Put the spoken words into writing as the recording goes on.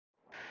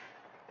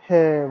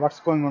Hey, what's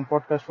going on,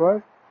 podcast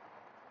world?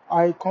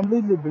 I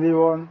completely believe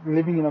on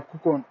living in a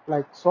cocoon.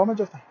 Like so much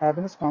of the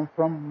happiness comes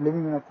from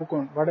living in a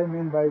cocoon. What I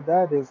mean by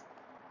that is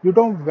you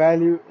don't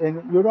value any,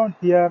 you don't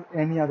hear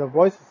any other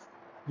voices.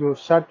 You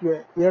shut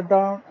your ear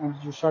down and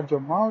you shut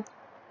your mouth,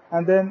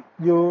 and then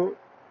you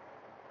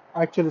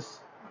actually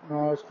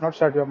not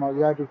shut your mouth.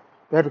 You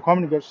have to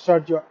communicate.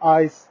 Shut your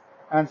eyes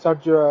and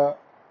shut your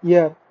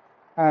ear,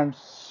 and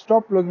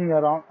stop looking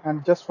around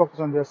and just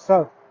focus on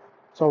yourself.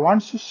 So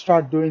once you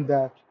start doing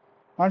that,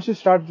 you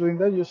start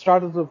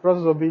the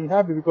process of being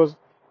happy because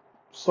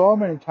so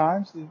many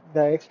times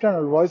the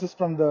external voices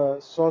from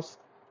the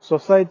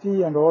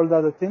society and all the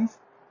other things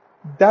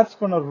that's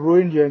gonna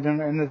ruin your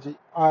internal energy.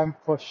 I'm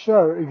for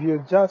sure if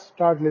you just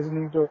start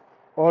listening to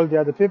all the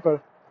other people,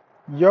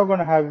 you're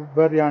gonna have a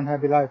very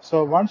unhappy life.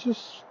 So once you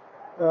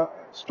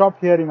stop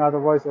hearing other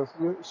voices,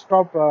 you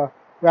stop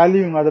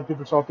valuing other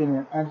people's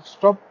opinion, and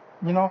stop,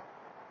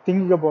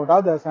 thinking about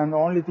others and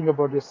only think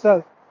about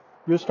yourself,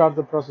 you start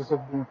the process of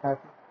being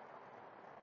happy.